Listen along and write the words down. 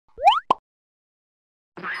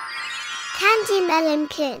Melon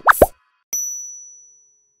Kids.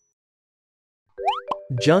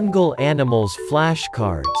 Jungle Animals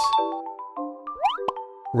Flashcards.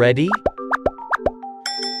 Ready?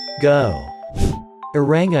 Go!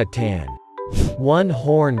 Orangutan,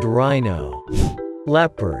 one-horned rhino,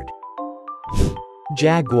 leopard,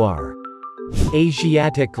 jaguar,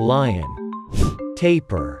 Asiatic lion,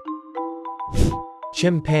 tapir,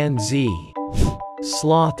 chimpanzee,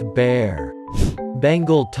 sloth bear,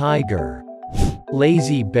 Bengal tiger,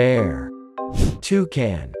 lazy bear,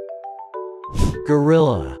 toucan,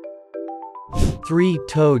 gorilla,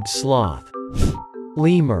 three-toed sloth,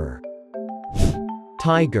 lemur,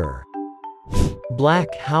 tiger,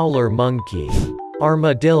 black howler monkey,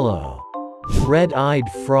 armadillo, red-eyed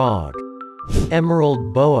frog,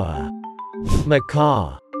 emerald boa,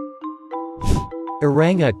 macaw,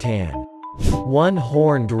 orangutan,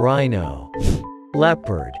 one-horned rhino,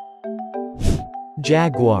 leopard,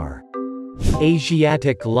 jaguar,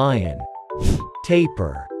 Asiatic lion,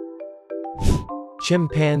 tapir,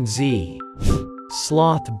 chimpanzee,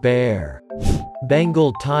 sloth bear,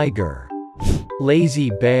 Bengal tiger,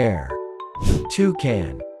 lazy bear,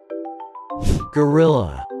 toucan,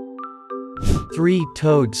 gorilla,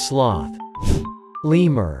 three-toed sloth,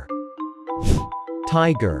 lemur,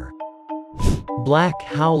 tiger, black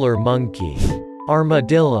howler monkey,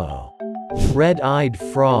 armadillo, red-eyed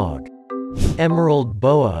frog, emerald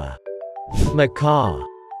boa, macaw,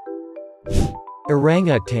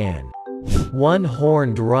 orangutan,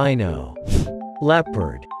 one-horned rhino,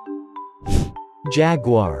 leopard,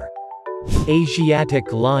 jaguar,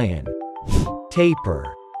 Asiatic lion, tapir,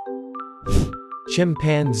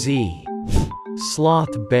 chimpanzee,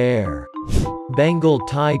 sloth bear, Bengal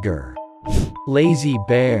tiger, lazy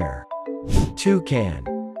bear, toucan,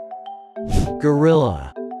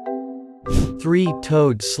 gorilla,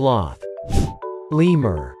 three-toed sloth,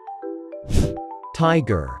 lemur,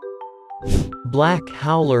 tiger, black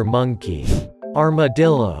howler monkey,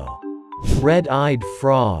 armadillo, red-eyed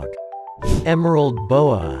frog, emerald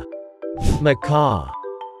boa, macaw,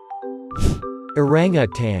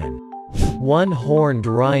 orangutan, one-horned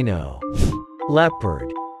rhino,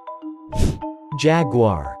 leopard,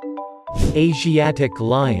 jaguar, Asiatic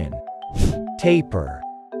lion, tapir,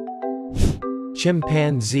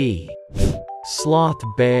 chimpanzee, sloth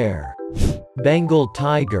bear, Bengal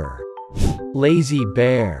tiger, lazy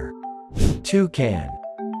bear, toucan,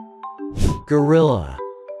 gorilla,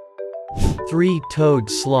 three-toed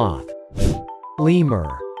sloth,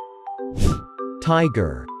 lemur,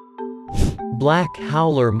 tiger, black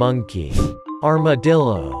howler monkey,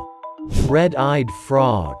 armadillo, red-eyed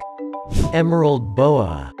frog, emerald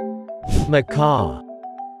boa, macaw,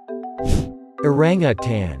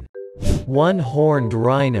 orangutan, one-horned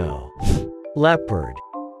rhino, leopard,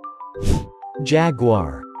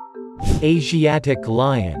 jaguar, Asiatic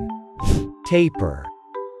lion, tapir,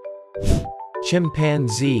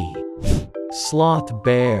 chimpanzee, sloth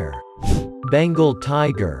bear, Bengal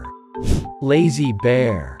tiger, lazy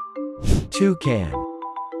bear, toucan,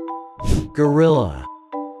 gorilla,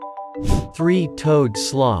 three-toed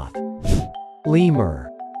sloth, lemur,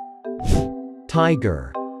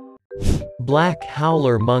 tiger, black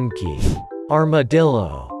howler monkey,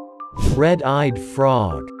 armadillo, red-eyed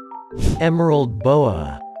frog, emerald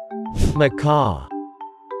boa, macaw,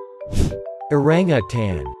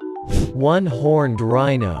 orangutan, one-horned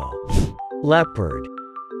rhino, leopard,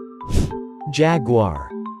 jaguar,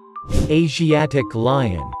 Asiatic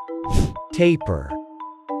lion, tapir,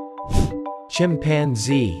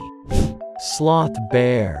 chimpanzee, sloth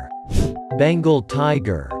bear, Bengal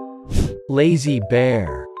tiger, lazy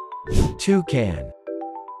bear, toucan,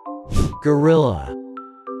 gorilla,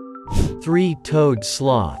 three-toed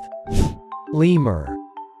sloth, lemur,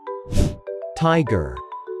 tiger,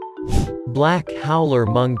 black howler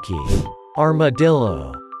monkey,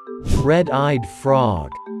 armadillo, red-eyed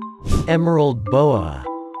frog, emerald boa,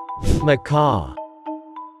 macaw,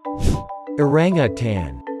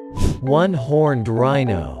 orangutan, one-horned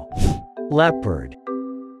rhino, leopard,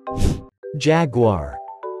 jaguar,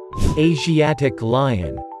 Asiatic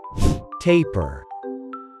lion, tapir,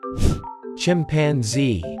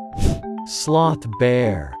 chimpanzee, sloth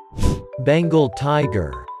bear, Bengal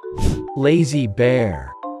tiger, lazy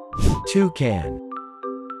bear, toucan,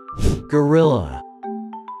 gorilla,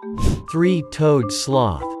 three-toed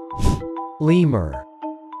sloth, lemur,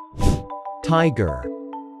 tiger,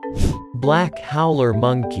 black howler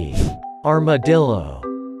monkey, armadillo,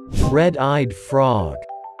 red-eyed frog,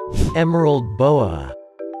 emerald boa,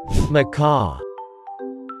 macaw,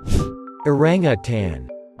 orangutan,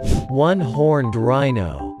 one-horned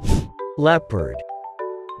rhino, leopard,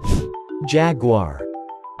 jaguar,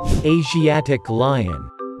 Asiatic lion,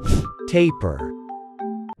 tapir,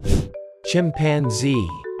 chimpanzee,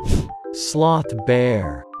 sloth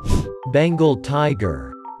bear, Bengal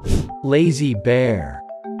tiger, lazy bear,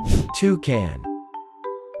 toucan,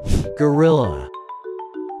 gorilla,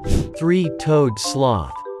 three-toed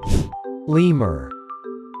sloth, lemur,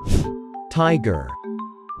 tiger,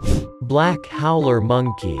 black howler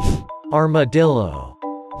monkey, armadillo,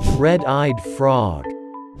 red-eyed frog,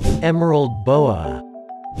 emerald boa,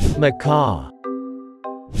 macaw.